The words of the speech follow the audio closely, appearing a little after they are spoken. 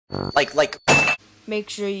Like. Make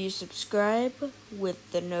sure you subscribe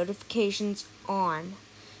with the notifications on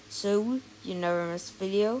so you never miss a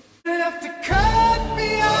video. Enough to cut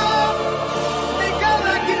me off. Think I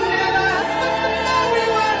like it never. Now we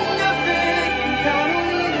were nothing. Now I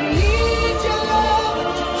don't even need your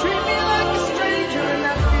love. You treat me like a stranger and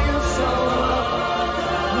I feel so wrong.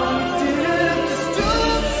 No, you didn't have to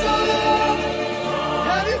stoop so low.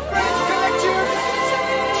 Have your friends collect your hands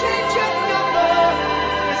and change your number.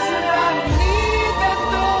 Listen, I don't need that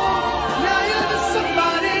though. Now you're just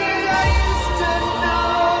somebody I used to know.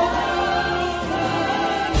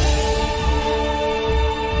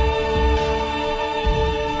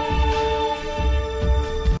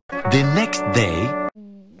 The next day.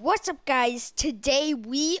 What's up, guys? Today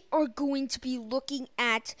we are going to be looking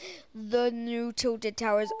at the new Tilted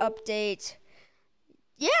Towers update.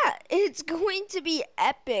 Yeah, it's going to be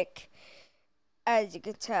epic, as you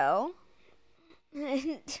can tell.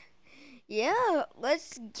 And yeah,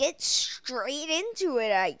 let's get straight into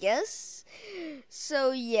it, I guess.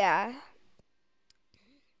 So yeah.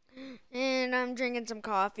 And I'm drinking some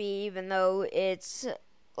coffee, even though it's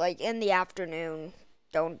like in the afternoon.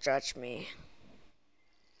 Don't judge me.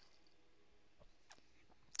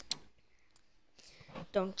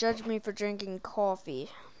 Don't judge me for drinking coffee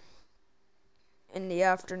in the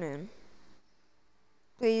afternoon.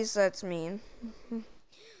 Please, that's mean.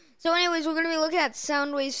 So anyways, we're going to be looking at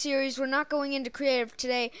Soundwave series. We're not going into creative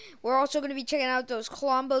today. We're also going to be checking out those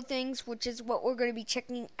Colombo things, which is what we're going to be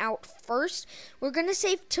checking out first. We're going to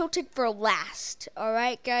save Tilted for last.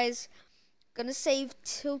 Alright, guys? Gonna save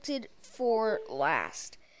Tilted for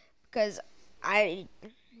last. Because actually,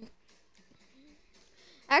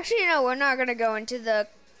 no, we're not going to go into the...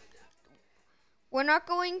 We're not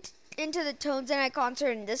going into the Tones and I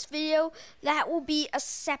concert in this video. That will be a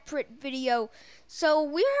separate video. So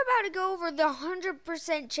we're about to go over the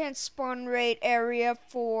 100% chance spawn rate area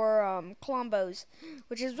for Colombos,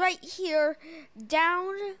 which is right here.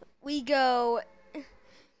 Down we go.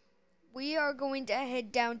 We are going to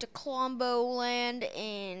head down to Colombo Land,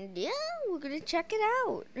 and yeah, we're going to check it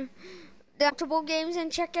out. The multiple games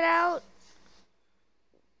and check it out.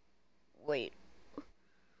 Wait.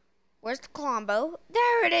 Where's the Colombo?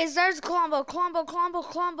 There it is. There's Colombo.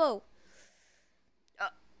 Colombo.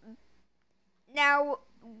 Now,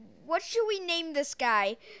 what should we name this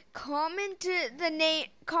guy? Comment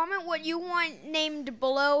what you want named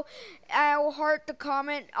below. I'll heart the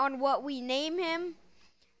comment on what we name him.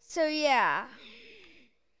 So yeah.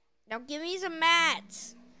 Now give me some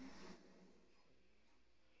mats.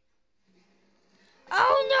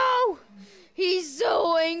 Oh no! He's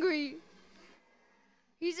so angry.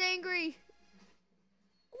 He's angry.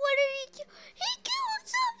 What did he kill? He killed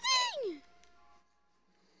something!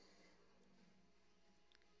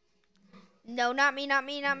 No, not me.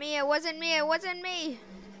 It wasn't me.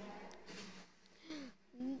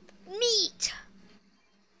 Meat.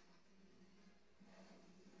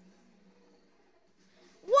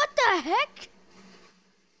 What the heck?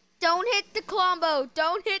 Don't hit the Colombo.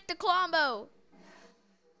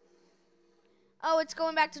 Oh, it's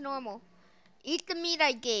going back to normal. Eat the meat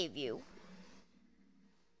I gave you.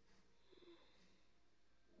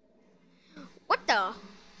 What the?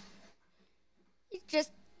 He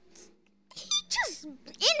just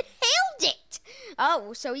inhaled it.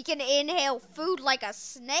 Oh, so he can inhale food like a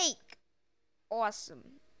snake.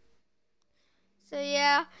 Awesome. So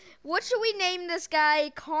yeah, what should we name this guy?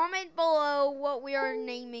 Comment below what we are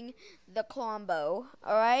naming the Colombo.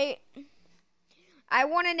 Alright? I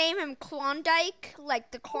want to name him Klondike,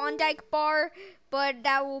 like the Klondike bar, but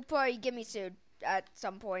that will probably get me sued at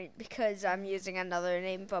some point because I'm using another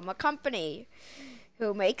name from a company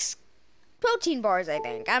who makes protein bars, I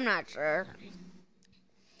think. I'm not sure.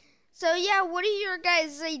 So yeah, what are your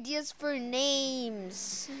guys' ideas for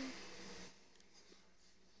names?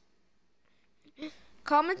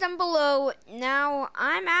 Comment them below. Now,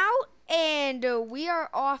 I'm out, and we are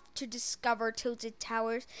off to discover Tilted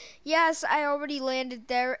Towers. Yes, I already landed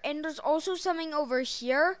there, and there's also something over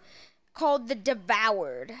here called the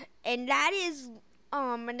Devoured, and that is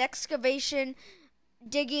an excavation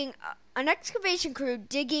crew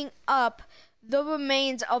digging up the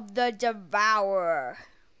remains of the Devourer.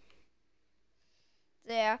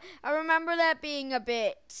 Yeah, I remember that being a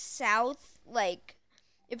bit south, like,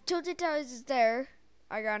 if Tilted Towers is there,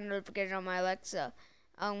 I got a notification on my Alexa.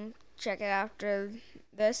 Check it after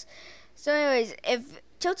this. So anyways, if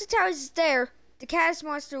Tilted Towers is there, the Caddis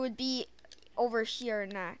Monster would be over here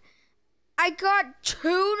and that. I got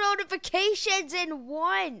 2 notifications in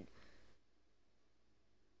 1.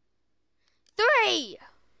 3.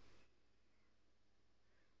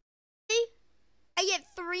 I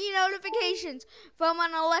get 3 notifications from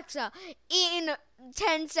an Alexa in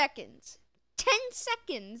 10 seconds. 10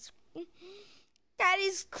 seconds. That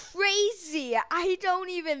is crazy. I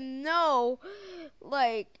don't even know.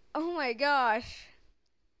 Like, oh my gosh.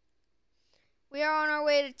 We are on our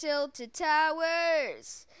way to Tilted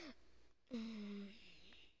Towers.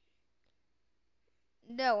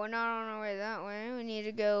 No, we're not on our way that way. We need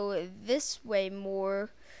to go this way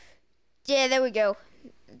more. Yeah, there we go.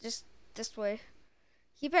 Just this way.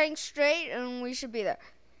 Keep heading straight and we should be there.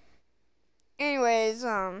 Anyways,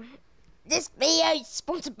 this video is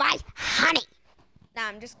sponsored by Honey. Nah,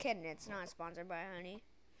 I'm just kidding. It's not sponsored by Honey.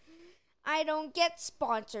 I don't get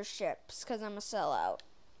sponsorships because I'm a sellout.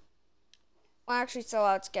 Well, actually,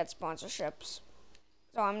 sellouts get sponsorships.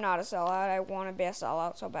 So I'm not a sellout. I want to be a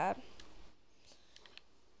sellout so bad.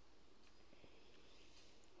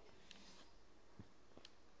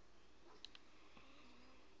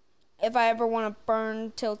 If I ever want to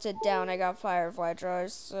burn Tilted down, I got Firefly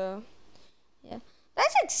jars, so yeah.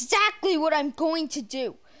 That's exactly what I'm going to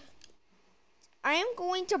do. I am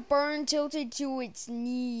going to burn Tilted to its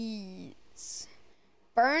knees.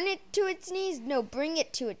 Burn it to its knees? No, bring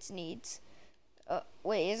it to its knees.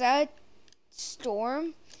 Wait, is that a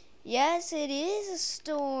storm? Yes, it is a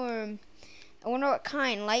storm. I wonder what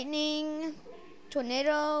kind. Lightning?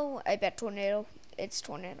 Tornado? I bet tornado. It's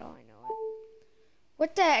tornado, I know it.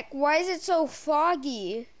 What the heck? Why is it so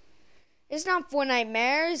foggy? It's not for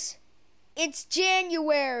nightmares. It's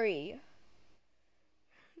January.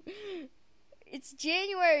 It's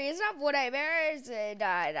January. It's not for nightmares.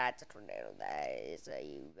 That's a tornado. That is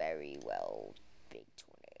a very well big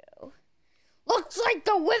tornado. Looks like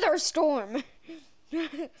the Wither Storm. I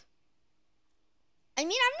mean,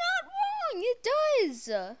 I'm not wrong. It does.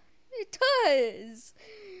 It does.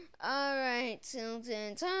 Alright,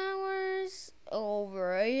 Tilted Towers.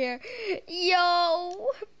 Over here. Yo,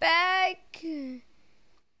 back.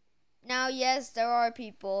 Now, yes, there are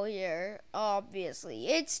people here, obviously.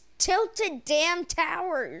 It's Tilted Damn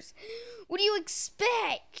Towers. What do you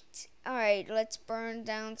expect? Alright, let's burn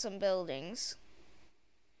down some buildings.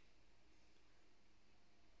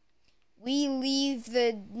 We leave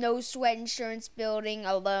the No Sweat Insurance building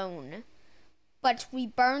alone. But we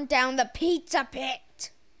burn down the Pizza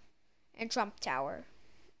Pit and Trump Tower.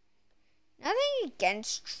 Nothing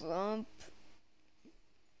against Trump.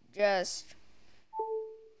 Just,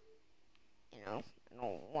 you know, I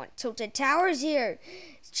don't want Tilted Towers here.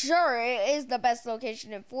 Sure, it is the best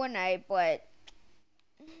location in Fortnite, but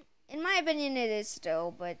in my opinion it is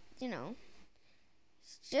still, but, you know,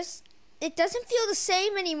 it's just, it doesn't feel the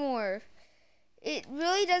same anymore. It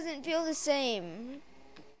really doesn't feel the same.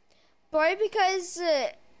 Probably because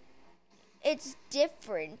it's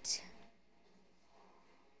different.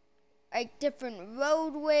 Like different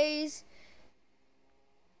roadways,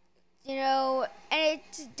 you know, and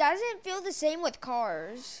it doesn't feel the same with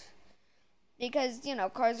cars. Because, you know,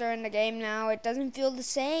 cars are in the game now. It doesn't feel the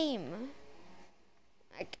same.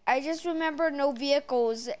 Like, I just remember no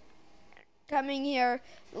vehicles coming here,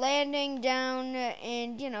 landing down,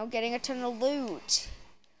 and, you know, getting a ton of loot.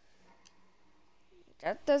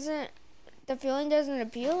 That doesn't, the feeling doesn't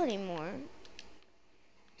appeal anymore.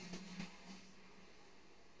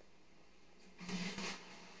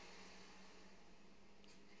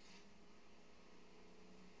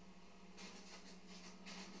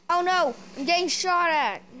 Oh no, I'm getting shot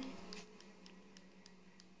at.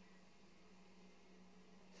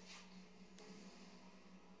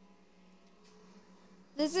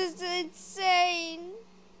 This is insane.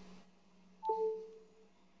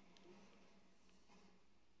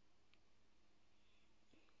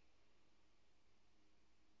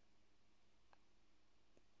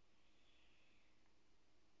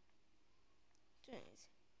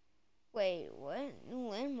 Wait, what? New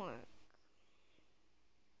landmark.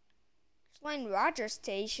 Ridgeline Rogers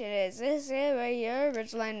Station. Is this it right here?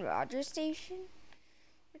 Ridgeline Rogers Station?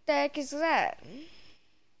 What the heck is that?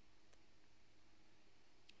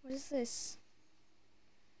 What is this?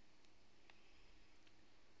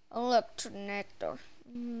 Oh look, Tornado.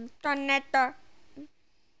 Tornado.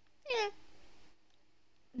 Yeah.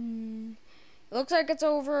 It looks like it's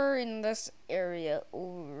over in this area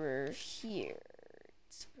over here.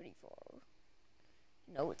 It's pretty far.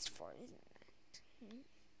 No, it's far, isn't it?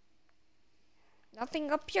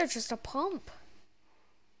 Nothing up here, just a pump.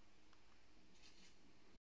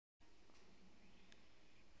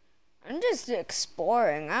 I'm just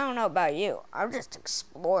exploring. I don't know about you. I'm just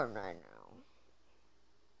exploring right now.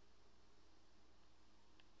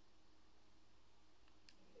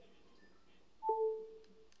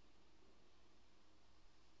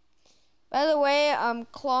 By the way,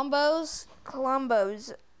 Colombos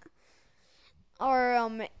are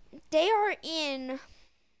they are in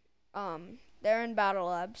they're in Battle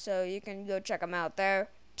Lab, so you can go check them out there.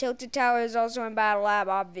 Tilted Tower is also in Battle Lab,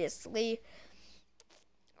 obviously.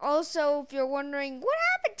 Also, if you're wondering what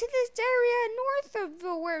happened to this area north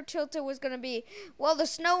of where Tilted was going to be, well, the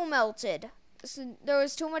snow melted. So there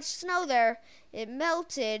was too much snow there. It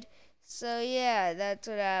melted. So, yeah, that's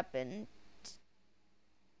what happened.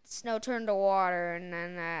 Snow turned to water, and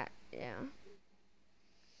then that, yeah.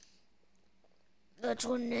 The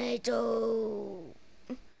tornado.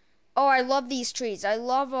 Oh, I love these trees. I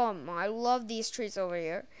love them. I love these trees over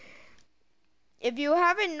here. If you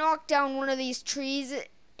haven't knocked down one of these trees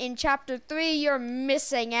in chapter 3, you're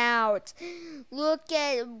missing out. Look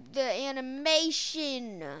at the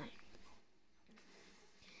animation.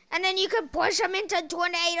 And then you can push them into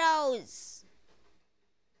tornadoes.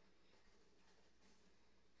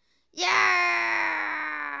 Yeah!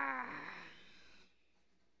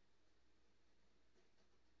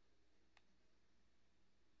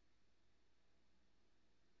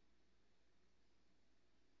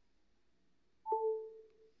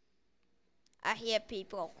 I hear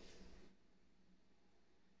people.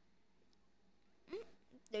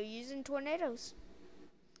 They're using tornadoes.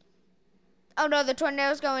 Oh no, the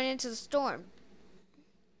tornado's going into the storm.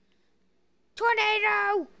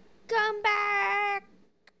 Tornado! Come back!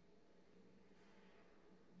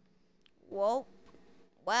 Whoa.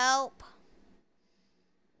 Well,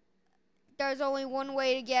 there's only one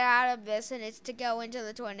way to get out of this, and it's to go into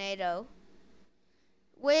the tornado,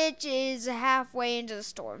 which is halfway into the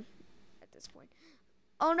storm at this point.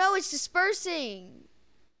 Oh no, it's dispersing.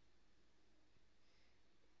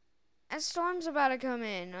 A storm's about to come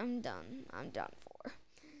in. I'm done. I'm done for.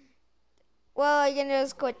 Well, I can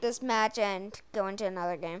just quit this match and go into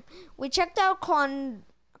another game. We checked out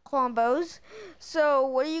Clombos. So,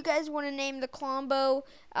 what do you guys want to name the Clombo?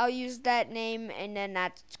 I'll use that name, and then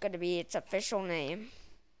that's going to be its official name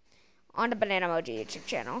on the Banana Emoji YouTube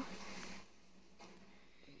channel.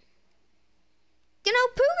 You know,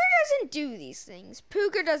 Pooker doesn't do these things.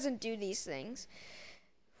 Pooker doesn't do these things,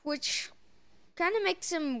 which kind of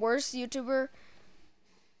makes him worse YouTuber.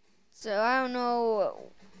 So I don't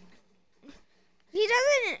know. He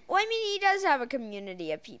doesn't. Well, I mean, he does have a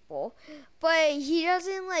community of people, but he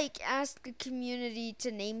doesn't like ask the community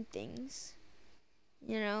to name things.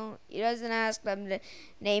 You know, he doesn't ask them to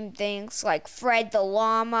name things like Fred the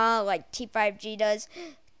Llama, like T5G does.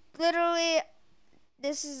 Literally,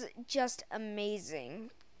 this is just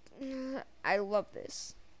amazing. I love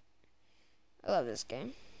this. I love this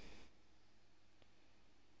game.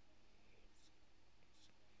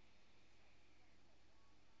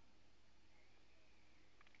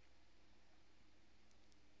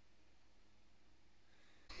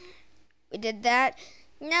 We did that.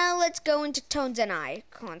 Now let's go into Tones and I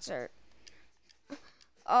concert.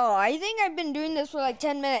 Oh, I think I've been doing this for like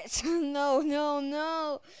 10 minutes.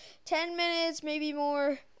 No. 10 minutes, maybe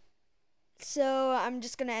more. So I'm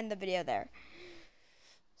just going to end the video there.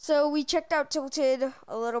 So we checked out Tilted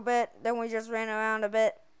a little bit. Then we just ran around a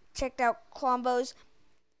bit. Checked out Clombos.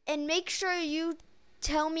 And make sure you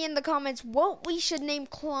tell me in the comments what we should name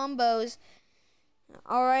Clombos.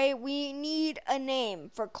 Alright, we need a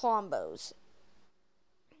name for Clombos.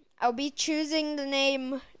 I'll be choosing the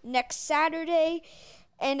name next Saturday,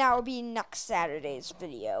 and that will be next Saturday's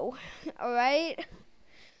video. Alright?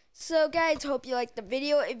 So guys, hope you liked the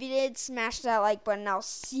video. If you did, smash that like button. I'll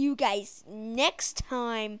see you guys next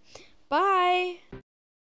time. Bye!